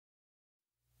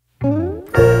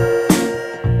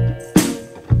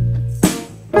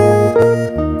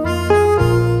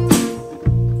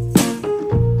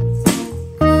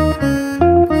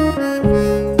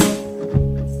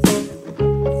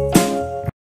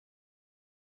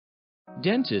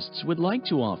Dentists would like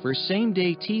to offer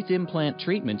same-day teeth implant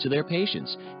treatment to their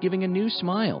patients, giving a new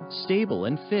smile, stable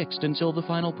and fixed until the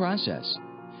final process.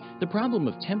 The problem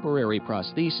of temporary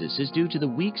prosthesis is due to the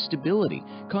weak stability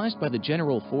caused by the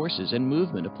general forces and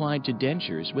movement applied to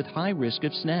dentures with high risk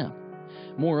of snap.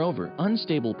 Moreover,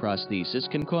 unstable prosthesis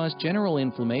can cause general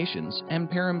inflammations and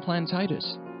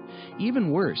perimplantitis.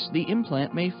 Even worse, the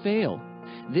implant may fail.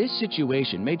 This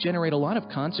situation may generate a lot of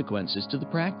consequences to the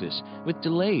practice, with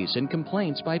delays and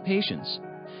complaints by patients.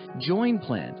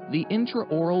 JOiNPLANT, the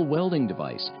intraoral welding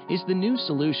device, is the new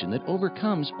solution that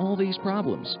overcomes all these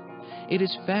problems. It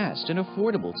is fast and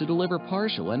affordable to deliver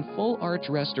partial and full arch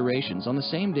restorations on the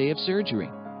same day of surgery.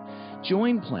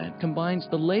 JOiNPLANT combines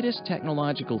the latest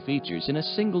technological features in a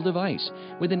single device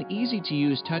with an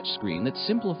easy-to-use touchscreen that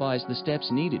simplifies the steps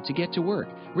needed to get to work,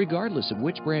 regardless of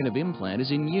which brand of implant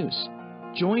is in use.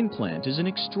 JOiNPLANT is an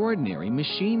extraordinary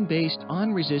machine-based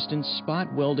on-resistance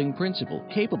spot welding principle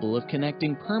capable of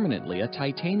connecting permanently a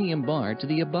titanium bar to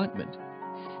the abutment.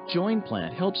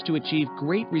 JOiNPLANT helps to achieve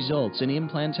great results in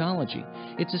implantology.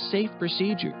 It's a safe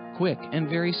procedure, quick and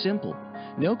very simple.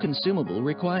 No consumable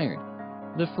required.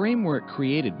 The framework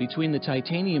created between the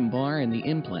titanium bar and the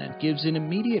implant gives an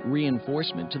immediate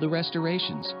reinforcement to the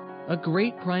restorations. A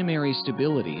great primary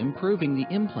stability improving the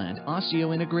implant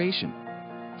osseointegration.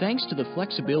 Thanks to the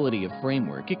flexibility of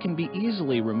framework, it can be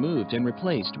easily removed and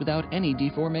replaced without any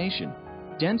deformation.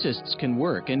 Dentists can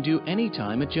work and do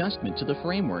anytime adjustment to the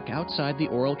framework outside the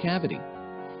oral cavity.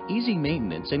 Easy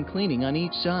maintenance and cleaning on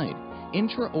each side.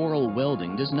 Intra-oral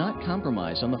welding does not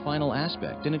compromise on the final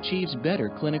aspect and achieves better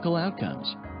clinical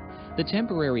outcomes. The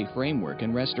temporary framework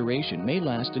and restoration may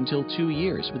last until 2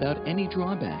 years without any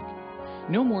drawback.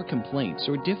 No more complaints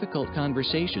or difficult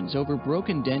conversations over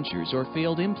broken dentures or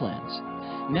failed implants.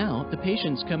 Now, the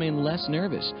patients come in less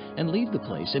nervous and leave the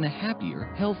place in a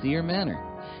happier, healthier manner.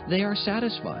 They are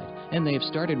satisfied, and they have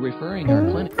started referring our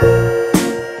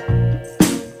clinic.